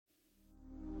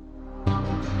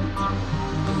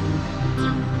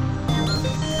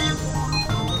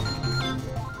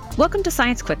Welcome to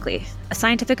Science Quickly, a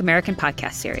Scientific American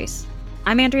podcast series.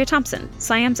 I'm Andrea Thompson,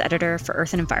 SciAm's editor for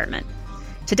Earth and Environment.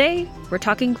 Today, we're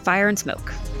talking fire and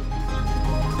smoke.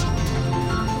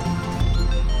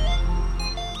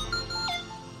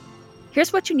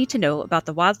 Here's what you need to know about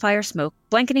the wildfire smoke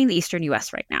blanketing the eastern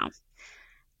U.S. right now.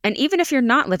 And even if you're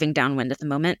not living downwind at the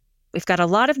moment, we've got a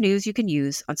lot of news you can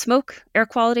use on smoke, air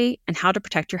quality, and how to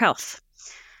protect your health.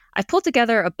 I've pulled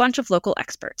together a bunch of local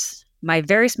experts, my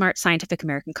very smart Scientific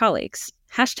American colleagues.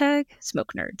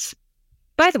 #SmokeNerds.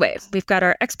 By the way, we've got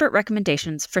our expert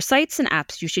recommendations for sites and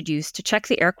apps you should use to check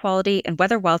the air quality and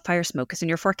whether wildfire smoke is in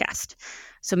your forecast.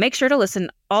 So make sure to listen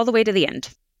all the way to the end.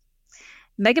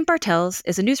 Megan Bartels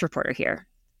is a news reporter here.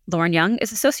 Lauren Young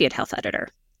is associate health editor.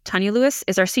 Tanya Lewis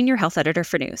is our senior health editor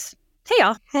for news. Hey,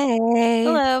 y'all. Hey.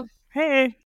 Hello.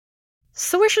 Hey.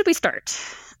 So where should we start?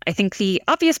 I think the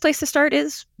obvious place to start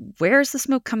is, where's the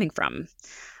smoke coming from?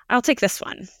 I'll take this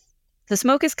one. The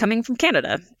smoke is coming from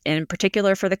Canada, in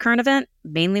particular for the current event,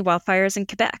 mainly wildfires in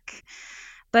Quebec.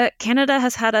 But Canada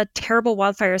has had a terrible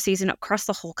wildfire season across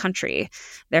the whole country.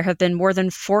 There have been more than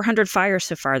 400 fires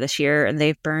so far this year, and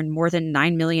they've burned more than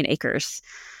 9 million acres.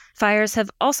 Fires have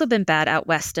also been bad out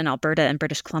west in Alberta and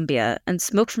British Columbia, and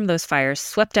smoke from those fires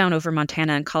swept down over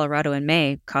Montana and Colorado in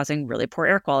May, causing really poor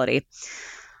air quality.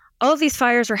 All of these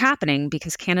fires are happening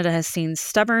because Canada has seen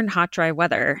stubborn, hot, dry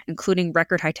weather, including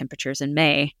record high temperatures in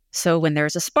May. So when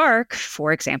there's a spark,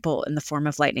 for example, in the form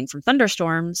of lightning from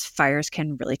thunderstorms, fires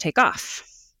can really take off.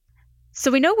 So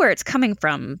we know where it's coming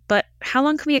from, but how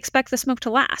long can we expect the smoke to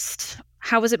last?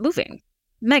 How is it moving?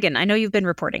 Megan, I know you've been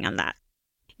reporting on that.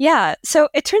 Yeah, so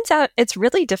it turns out it's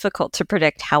really difficult to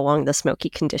predict how long the smoky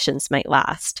conditions might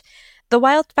last. The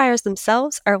wildfires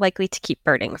themselves are likely to keep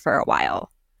burning for a while.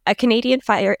 A Canadian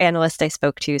fire analyst I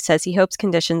spoke to says he hopes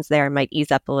conditions there might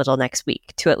ease up a little next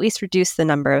week to at least reduce the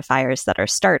number of fires that are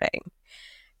starting.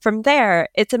 From there,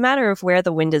 it's a matter of where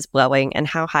the wind is blowing and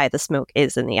how high the smoke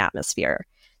is in the atmosphere.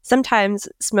 Sometimes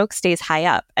smoke stays high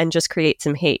up and just creates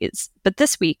some haze, but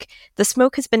this week, the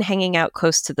smoke has been hanging out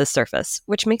close to the surface,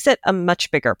 which makes it a much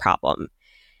bigger problem.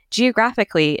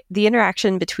 Geographically, the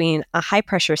interaction between a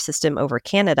high-pressure system over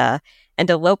Canada and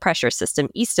a low-pressure system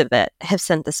east of it have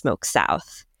sent the smoke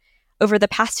south. Over the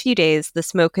past few days, the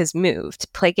smoke has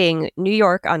moved, plaguing New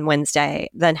York on Wednesday,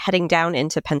 then heading down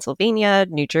into Pennsylvania,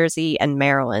 New Jersey, and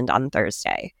Maryland on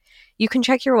Thursday. You can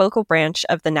check your local branch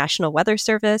of the National Weather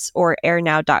Service or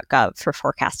airnow.gov for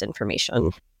forecast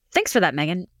information. Thanks for that,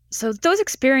 Megan. So those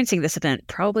experiencing this event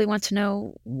probably want to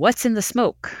know what's in the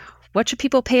smoke. What should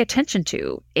people pay attention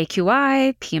to?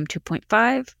 AQI, PM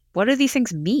 2.5? What do these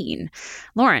things mean?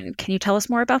 Lauren, can you tell us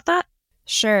more about that?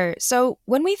 Sure. So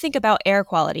when we think about air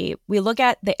quality, we look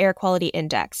at the Air Quality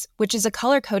Index, which is a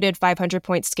color-coded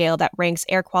 500-point scale that ranks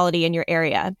air quality in your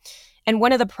area. And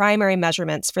one of the primary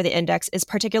measurements for the index is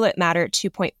particulate matter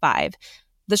 2.5.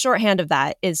 The shorthand of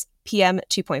that is PM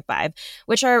 2.5,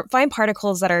 which are fine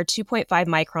particles that are 2.5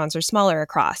 microns or smaller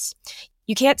across.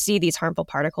 You can't see these harmful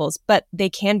particles, but they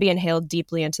can be inhaled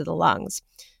deeply into the lungs.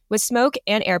 With smoke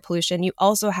and air pollution, you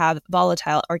also have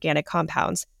volatile organic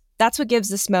compounds. That's what gives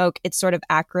the smoke its sort of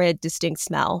acrid, distinct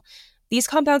smell. These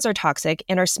compounds are toxic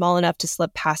and are small enough to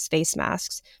slip past face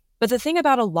masks. But the thing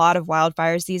about a lot of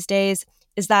wildfires these days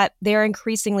is that they are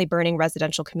increasingly burning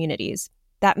residential communities.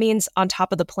 That means on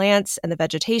top of the plants and the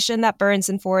vegetation that burns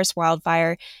in forest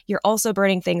wildfire, you're also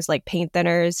burning things like paint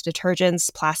thinners,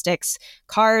 detergents, plastics,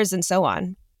 cars, and so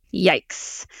on.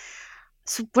 Yikes.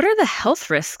 So what are the health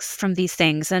risks from these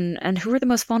things, and who are the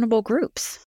most vulnerable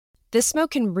groups? This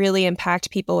smoke can really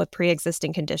impact people with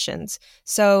pre-existing conditions.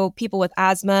 So people with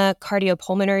asthma,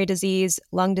 cardiopulmonary disease,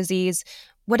 lung disease.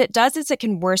 What it does is it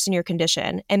can worsen your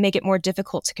condition and make it more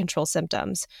difficult to control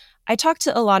symptoms. I talked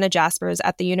to Ilana Jaspers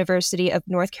at the University of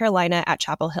North Carolina at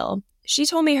Chapel Hill. She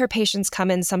told me her patients come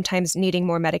in sometimes needing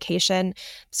more medication.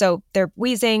 So they're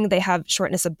wheezing, they have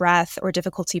shortness of breath, or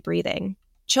difficulty breathing.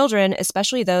 Children,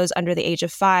 especially those under the age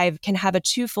of 5, can have a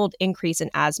 2-fold increase in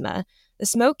asthma. The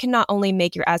smoke can not only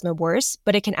make your asthma worse,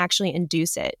 but it can actually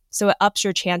induce it, so it ups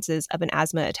your chances of an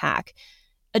asthma attack.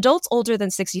 Adults older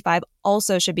than 65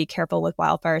 also should be careful with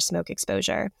wildfire smoke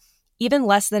exposure. Even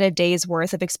less than a day's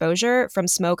worth of exposure from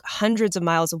smoke hundreds of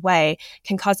miles away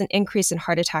can cause an increase in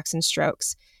heart attacks and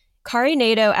strokes. Kari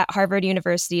Nato at Harvard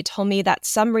University told me that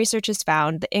some research has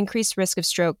found the increased risk of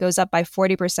stroke goes up by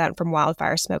 40% from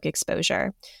wildfire smoke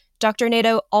exposure. Dr.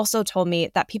 Nato also told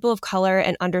me that people of color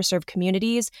and underserved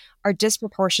communities are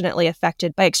disproportionately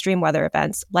affected by extreme weather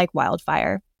events like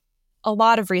wildfire. A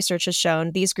lot of research has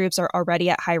shown these groups are already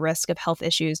at high risk of health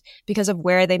issues because of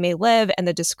where they may live and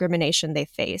the discrimination they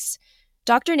face.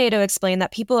 Dr. Nato explained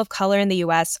that people of color in the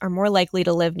U.S. are more likely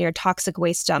to live near toxic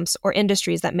waste dumps or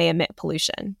industries that may emit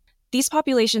pollution. These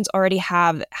populations already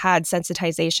have had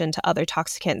sensitization to other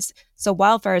toxicants, so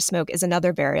wildfire smoke is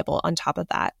another variable on top of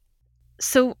that.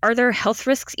 So are there health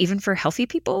risks even for healthy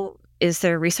people? Is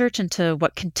there research into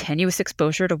what continuous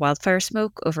exposure to wildfire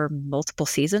smoke over multiple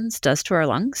seasons does to our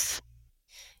lungs?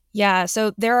 Yeah,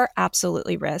 so there are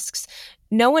absolutely risks.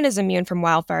 No one is immune from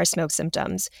wildfire smoke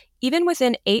symptoms. Even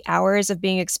within 8 hours of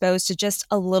being exposed to just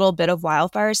a little bit of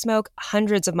wildfire smoke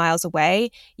hundreds of miles away,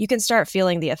 you can start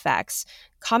feeling the effects.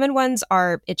 Common ones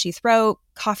are itchy throat,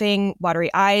 coughing,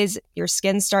 watery eyes, your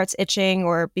skin starts itching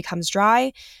or becomes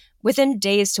dry. Within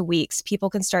days to weeks,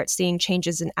 people can start seeing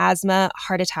changes in asthma,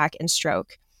 heart attack, and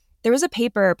stroke. There was a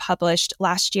paper published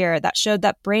last year that showed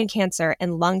that brain cancer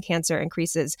and lung cancer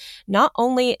increases not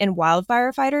only in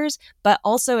wildfire fighters, but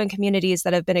also in communities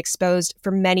that have been exposed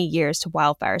for many years to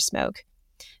wildfire smoke.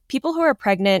 People who are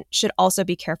pregnant should also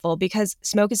be careful because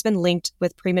smoke has been linked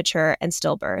with premature and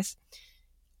stillbirth.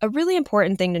 A really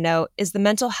important thing to note is the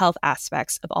mental health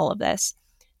aspects of all of this.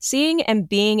 Seeing and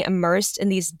being immersed in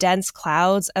these dense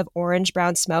clouds of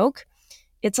orange-brown smoke,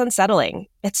 it's unsettling,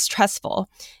 it's stressful.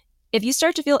 If you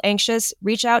start to feel anxious,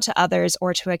 reach out to others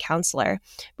or to a counselor.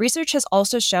 Research has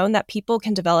also shown that people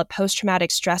can develop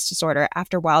post-traumatic stress disorder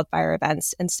after wildfire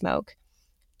events and smoke.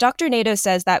 Dr. Nato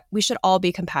says that we should all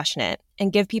be compassionate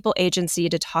and give people agency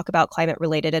to talk about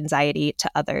climate-related anxiety to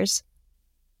others.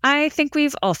 I think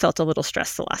we've all felt a little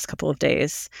stressed the last couple of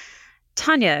days.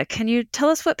 Tanya, can you tell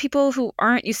us what people who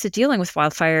aren't used to dealing with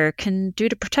wildfire can do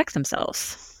to protect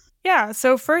themselves? Yeah,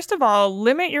 so first of all,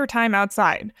 limit your time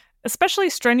outside, especially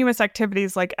strenuous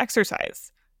activities like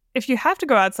exercise. If you have to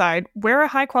go outside, wear a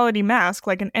high-quality mask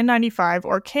like an N95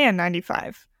 or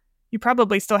KN95. You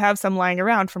probably still have some lying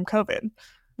around from COVID.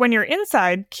 When you're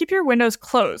inside, keep your windows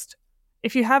closed.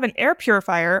 If you have an air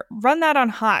purifier, run that on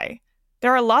high.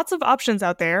 There are lots of options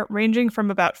out there, ranging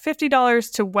from about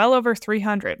 $50 to well over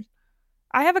 $300.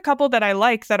 I have a couple that I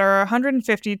like that are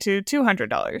 $150 to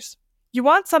 $200. You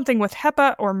want something with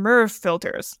HEPA or MERV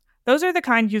filters. Those are the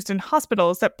kind used in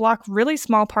hospitals that block really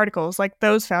small particles like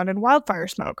those found in wildfire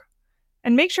smoke.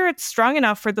 And make sure it's strong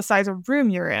enough for the size of room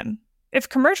you're in. If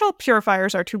commercial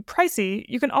purifiers are too pricey,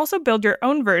 you can also build your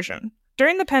own version.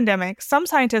 During the pandemic, some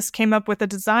scientists came up with a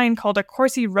design called a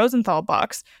Corsi-Rosenthal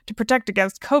box to protect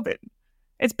against COVID.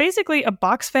 It's basically a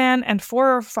box fan and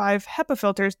 4 or 5 HEPA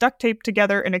filters duct taped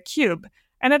together in a cube,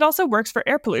 and it also works for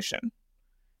air pollution.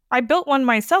 I built one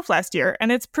myself last year,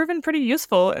 and it's proven pretty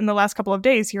useful in the last couple of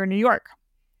days here in New York.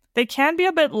 They can be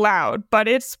a bit loud, but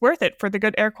it's worth it for the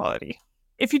good air quality.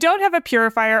 If you don't have a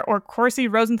purifier or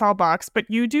Corsi-Rosenthal box, but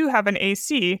you do have an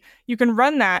AC, you can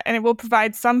run that and it will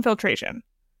provide some filtration.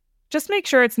 Just make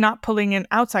sure it's not pulling in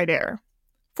outside air.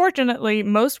 Fortunately,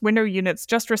 most window units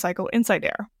just recycle inside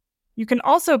air. You can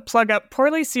also plug up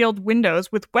poorly sealed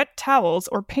windows with wet towels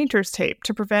or painter's tape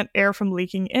to prevent air from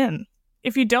leaking in.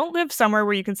 If you don't live somewhere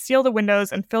where you can seal the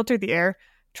windows and filter the air,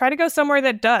 try to go somewhere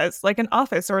that does, like an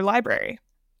office or library.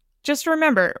 Just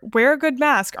remember, wear a good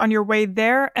mask on your way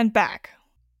there and back.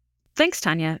 Thanks,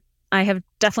 Tanya. I have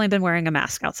definitely been wearing a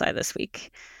mask outside this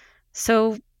week.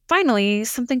 So finally,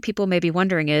 something people may be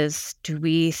wondering is, do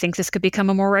we think this could become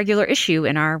a more regular issue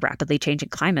in our rapidly changing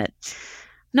climate?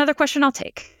 Another question I'll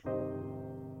take.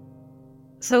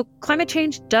 So climate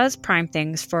change does prime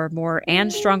things for more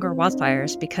and stronger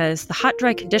wildfires because the hot,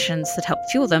 dry conditions that help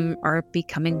fuel them are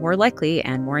becoming more likely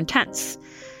and more intense.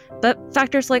 But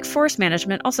factors like forest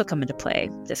management also come into play.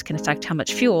 This can affect how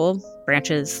much fuel,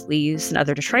 branches, leaves, and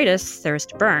other detritus there is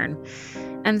to burn.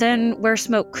 And then where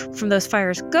smoke from those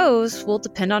fires goes will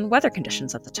depend on weather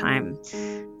conditions at the time.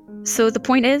 So the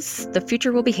point is, the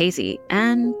future will be hazy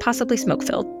and possibly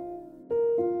smoke-filled.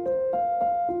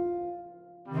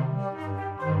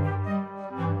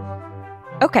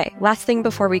 Okay, last thing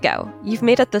before we go. You've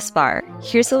made it this far.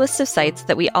 Here's a list of sites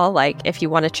that we all like if you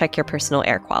want to check your personal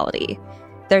air quality.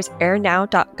 There's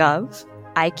airnow.gov,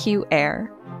 IQ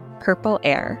Air, Purple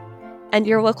Air, and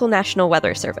your local National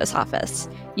Weather Service office.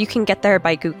 You can get there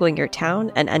by Googling your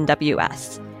town and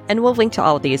NWS, and we'll link to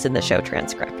all of these in the show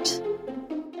transcript.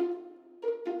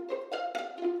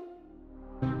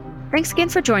 Thanks again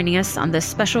for joining us on this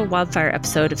special wildfire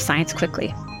episode of Science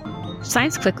Quickly.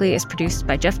 Science Quickly is produced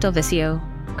by Jeff Delvicio,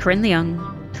 Corinne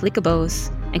Leung, Talika Bose,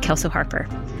 and Kelso Harper.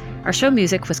 Our show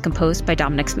music was composed by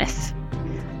Dominic Smith.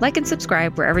 Like and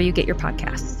subscribe wherever you get your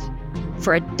podcasts.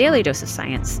 For a daily dose of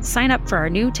science, sign up for our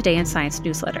new Today in Science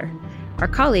newsletter. Our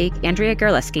colleague, Andrea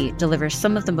Garleski, delivers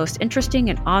some of the most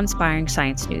interesting and awe-inspiring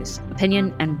science news,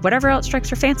 opinion, and whatever else strikes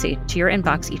her fancy to your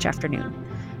inbox each afternoon.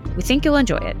 We think you'll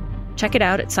enjoy it. Check it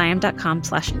out at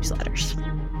sciam.com/newsletters.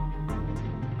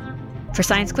 For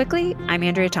Science Quickly, I'm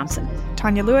Andrea Thompson.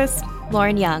 Tanya Lewis.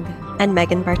 Lauren Young. And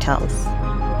Megan Bartels.